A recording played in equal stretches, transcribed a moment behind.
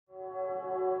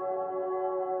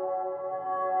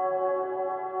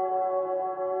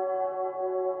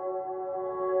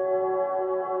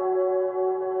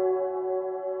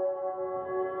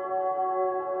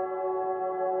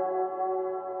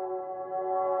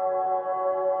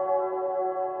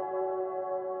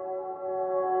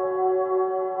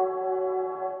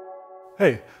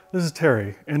Hey, this is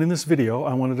Terry, and in this video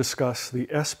I want to discuss the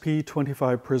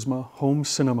SP25 Prisma Home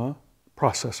Cinema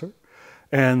processor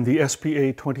and the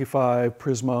SPA25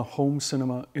 Prisma Home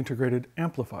Cinema Integrated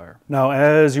Amplifier. Now,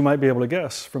 as you might be able to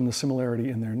guess from the similarity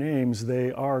in their names,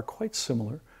 they are quite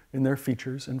similar in their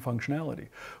features and functionality,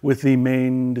 with the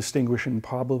main distinguishing,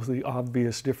 probably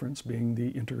obvious difference being the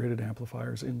integrated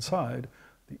amplifiers inside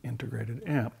the integrated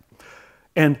amp.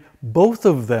 And both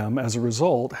of them, as a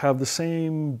result, have the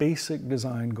same basic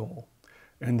design goal,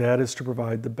 and that is to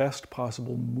provide the best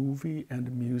possible movie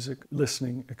and music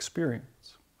listening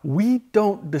experience. We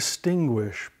don't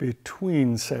distinguish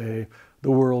between, say,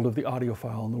 the world of the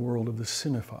audiophile and the world of the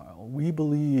cinephile. We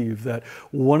believe that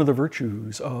one of the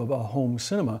virtues of a home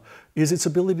cinema is its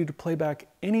ability to play back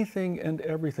anything and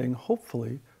everything,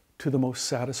 hopefully, to the most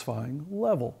satisfying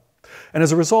level. And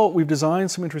as a result, we've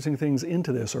designed some interesting things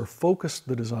into this, or focused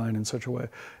the design in such a way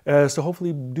as to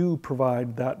hopefully do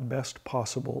provide that best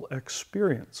possible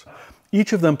experience.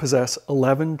 Each of them possess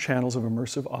 11 channels of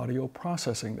immersive audio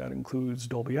processing. That includes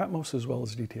Dolby Atmos as well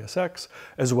as DTS:X,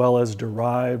 as well as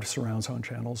derived surround sound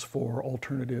channels for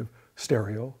alternative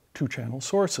stereo 2-channel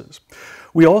sources.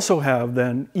 We also have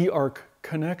then eARC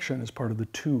connection as part of the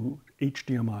 2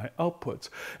 HDMI outputs.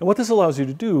 And what this allows you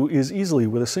to do is easily,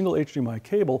 with a single HDMI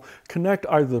cable, connect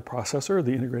either the processor or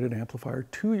the integrated amplifier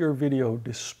to your video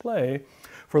display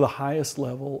for the highest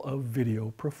level of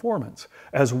video performance,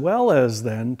 as well as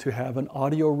then to have an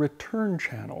audio return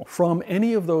channel from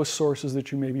any of those sources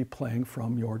that you may be playing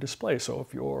from your display. So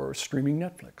if you're streaming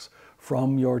Netflix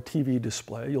from your TV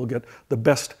display, you'll get the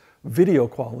best video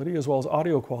quality as well as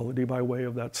audio quality by way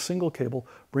of that single cable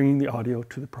bringing the audio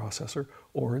to the processor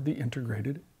or the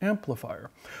integrated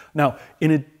amplifier. Now, in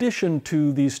addition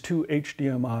to these 2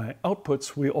 HDMI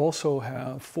outputs, we also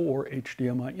have 4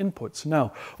 HDMI inputs.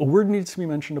 Now, a word needs to be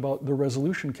mentioned about the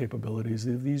resolution capabilities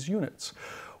of these units.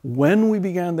 When we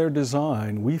began their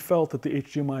design, we felt that the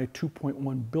HDMI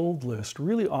 2.1 build list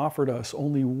really offered us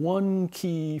only one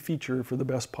key feature for the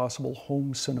best possible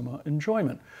home cinema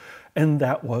enjoyment, and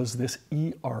that was this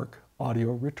eARC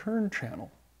audio return channel.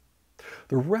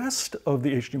 The rest of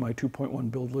the HDMI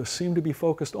 2.1 build list seemed to be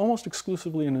focused almost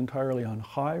exclusively and entirely on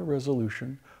high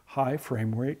resolution, high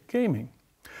frame rate gaming.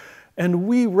 And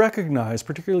we recognize,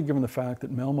 particularly given the fact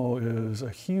that Melmo is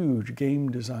a huge game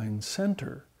design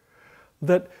center,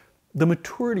 that the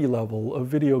maturity level of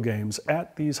video games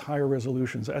at these higher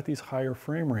resolutions, at these higher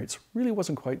frame rates, really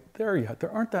wasn't quite there yet.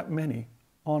 There aren't that many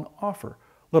on offer,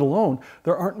 let alone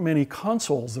there aren't many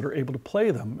consoles that are able to play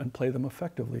them and play them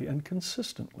effectively and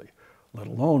consistently, let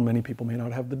alone many people may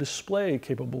not have the display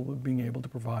capable of being able to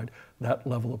provide that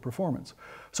level of performance.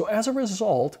 So as a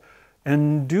result,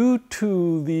 and due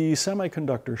to the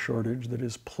semiconductor shortage that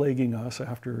is plaguing us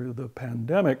after the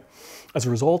pandemic, as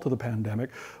a result of the pandemic,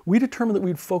 we determined that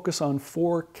we'd focus on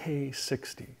 4K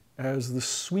 60 as the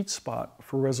sweet spot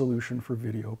for resolution for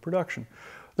video production.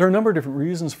 There are a number of different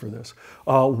reasons for this.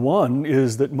 One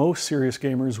is that most serious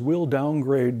gamers will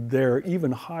downgrade their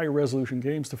even high resolution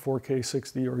games to 4K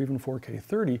 60 or even 4K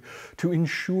 30 to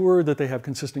ensure that they have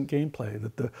consistent gameplay,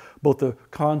 that both the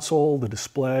console, the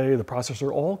display, the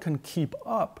processor all can keep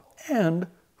up. And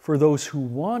for those who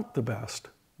want the best,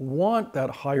 want that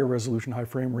higher resolution, high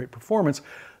frame rate performance,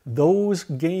 those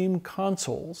game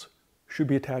consoles should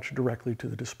be attached directly to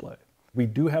the display. We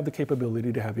do have the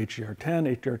capability to have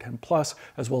HDR10, HDR10+,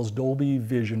 as well as Dolby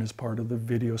Vision as part of the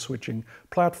video switching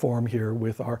platform here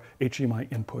with our HDMI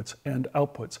inputs and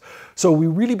outputs. So we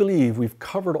really believe we've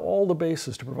covered all the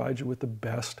bases to provide you with the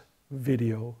best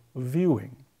video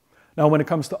viewing. Now, when it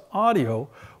comes to audio,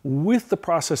 with the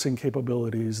processing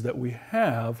capabilities that we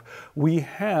have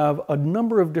a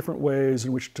number of different ways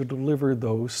in which to deliver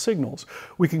those signals.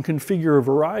 We can configure a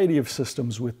variety of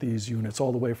systems with these units,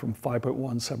 all the way from 5.1,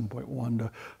 7.1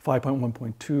 to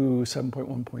 5.1.2,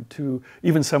 7.1.2,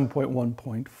 even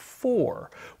 7.1.4,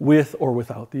 with or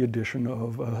without the addition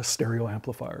of a stereo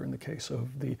amplifier in the case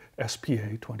of the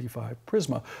SPA25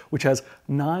 Prisma, which has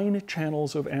 9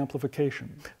 channels of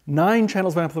amplification. 9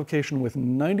 channels of amplification with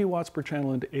 90 watts per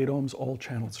channel into 8 ohms, all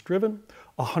channels driven,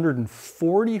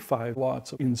 145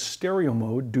 watts in stereo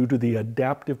mode due to the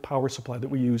adaptive power supply that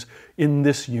we use in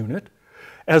this unit,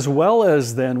 as well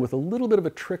as then with a little bit of a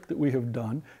trick that we have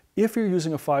done, if you're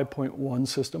using a 5.1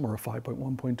 system or a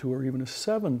 5.1.2 or even a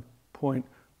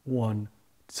 7.1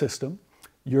 system,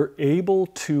 you're able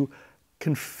to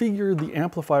configure the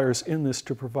amplifiers in this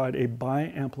to provide a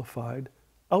bi-amplified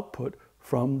output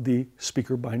from the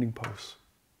speaker binding posts.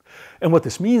 And what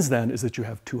this means then is that you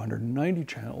have 290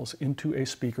 channels into a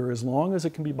speaker as long as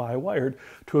it can be bi-wired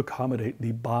to accommodate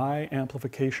the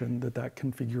bi-amplification that that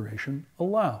configuration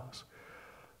allows.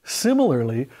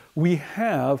 Similarly, we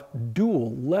have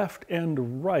dual left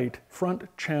and right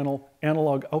front channel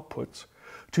analog outputs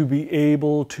to be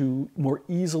able to more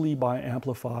easily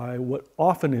bi-amplify what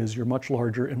often is your much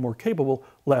larger and more capable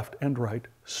left and right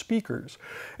speakers.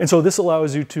 And so this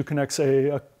allows you to connect, say,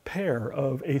 a pair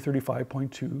of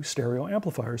A35.2 stereo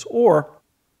amplifiers or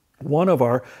one of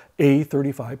our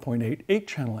A35.8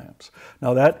 8-channel amps.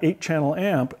 Now that 8-channel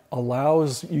amp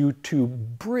allows you to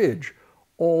bridge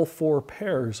all 4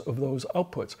 pairs of those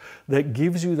outputs. That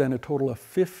gives you then a total of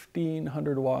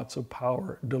 1,500 watts of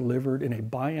power delivered in a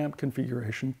bi-amp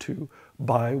configuration to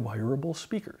bi-wireable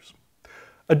speakers.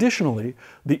 Additionally,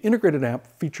 the integrated amp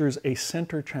features a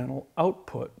center channel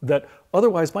output that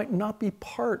otherwise might not be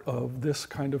part of this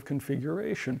kind of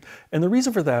configuration. And the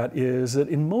reason for that is that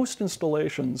in most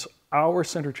installations, our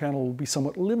center channel will be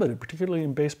somewhat limited, particularly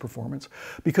in bass performance,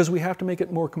 because we have to make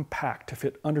it more compact to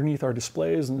fit underneath our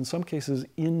displays and in some cases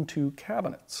into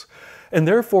cabinets. And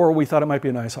therefore, we thought it might be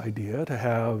a nice idea to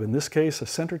have, in this case, a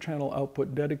center channel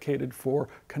output dedicated for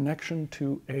connection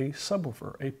to a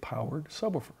subwoofer, a powered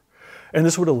subwoofer. And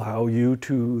this would allow you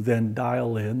to then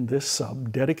dial in this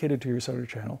sub dedicated to your center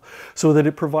channel so that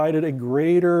it provided a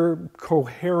greater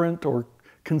coherent or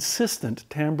consistent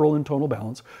timbral and tonal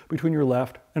balance between your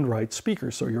left and right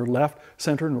speakers. So your left,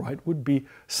 center, and right would be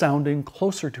sounding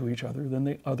closer to each other than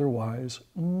they otherwise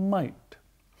might.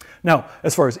 Now,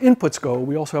 as far as inputs go,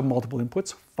 we also have multiple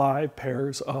inputs, 5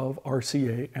 pairs of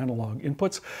RCA analog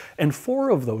inputs, and 4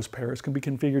 of those pairs can be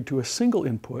configured to a single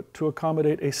input to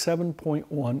accommodate a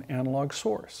 7.1 analog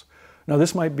source. Now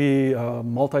this might be a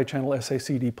multi-channel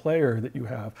SACD player that you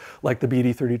have, like the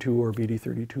BD32 or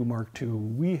BD32 Mark II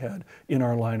we had in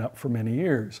our lineup for many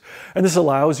years. And this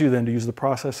allows you then to use the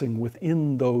processing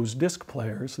within those disc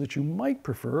players that you might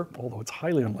prefer, although it's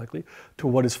highly unlikely, to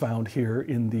what is found here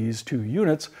in these 2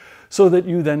 units, so that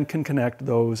you then can connect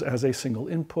those as a single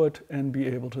input and be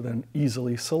able to then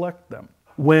easily select them.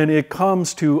 When it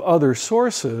comes to other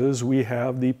sources, we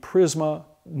have the Prisma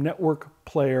network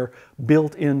player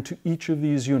built into each of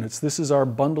these units. This is our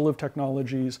bundle of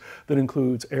technologies that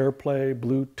includes AirPlay,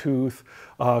 Bluetooth,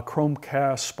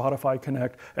 Chromecast, Spotify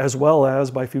Connect, as well as,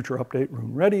 by future update,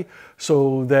 Room Ready,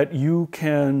 so that you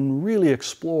can really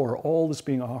explore all that's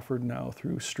being offered now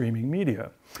through streaming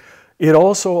media. It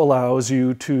also allows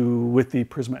you to, with the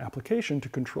Prisma application, to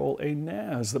control a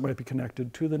NAS that might be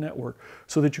connected to the network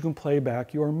so that you can play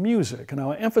back your music. And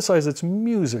now I emphasize it's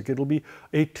music. It'll be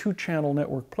a 2-channel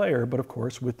network player, but of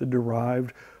course with the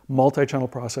derived multi-channel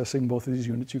processing, both of these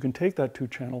units, you can take that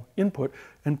 2-channel input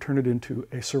and turn it into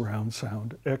a surround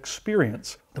sound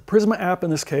experience. The Prisma app in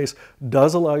this case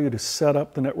does allow you to set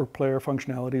up the network player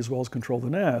functionality as well as control the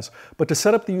NAS, but to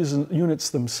set up the units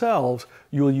themselves,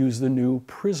 you will use the new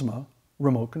Prisma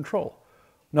remote control.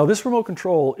 Now this remote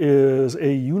control is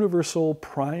a universal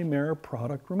primary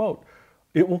product remote.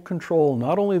 It will control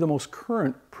not only the most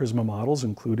current Prisma models,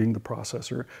 including the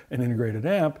processor and integrated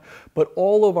amp, but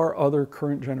all of our other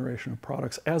current generation of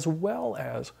products, as well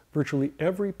as virtually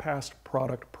every past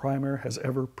product Primary has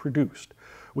ever produced.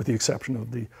 With the exception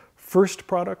of the first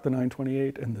product, the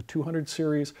 928 and the 200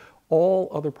 series, all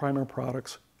other Primary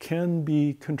products can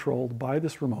be controlled by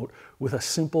this remote with a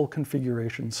simple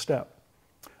configuration step.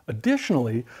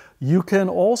 Additionally, you can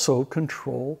also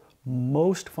control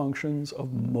most functions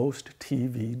of most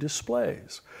TV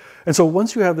displays. And so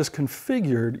once you have this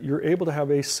configured, you're able to have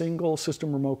a single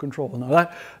system remote control. Now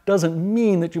that doesn't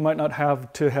mean that you might not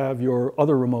have to have your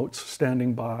other remotes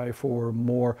standing by for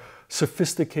more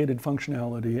sophisticated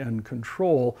functionality and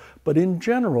control, but in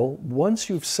general, once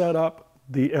you've set up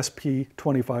the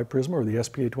SP25 Prisma or the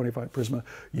SPA25 Prisma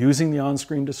using the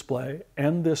on-screen display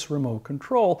and this remote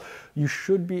control, you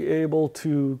should be able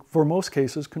to, for most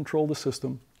cases, control the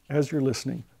system as you're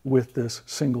listening with this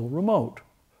single remote.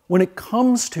 When it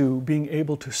comes to being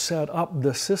able to set up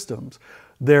the systems,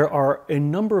 there are a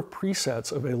number of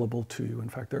presets available to you. In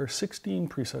fact, there are 16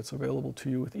 presets available to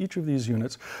you with each of these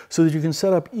units so that you can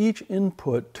set up each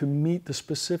input to meet the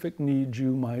specific needs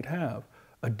you might have.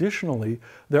 Additionally,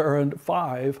 there are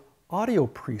 5 audio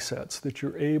presets that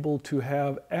you're able to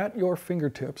have at your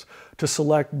fingertips to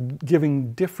select,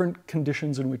 giving different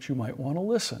conditions in which you might want to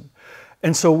listen.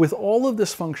 And so with all of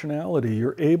this functionality,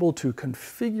 you're able to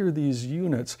configure these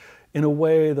units in a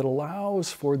way that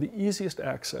allows for the easiest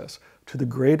access to the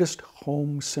greatest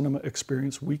home cinema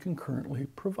experience we can currently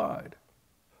provide.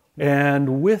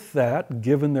 And with that,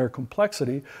 given their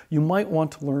complexity, you might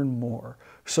want to learn more.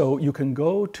 So you can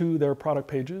go to their product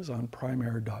pages on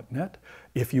primary.net.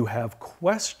 If you have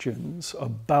questions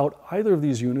about either of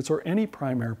these units or any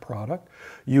Primary product,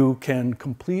 you can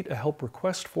complete a help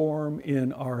request form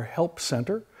in our help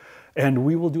center. And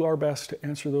we will do our best to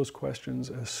answer those questions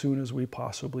as soon as we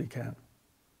possibly can.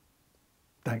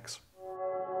 Thanks.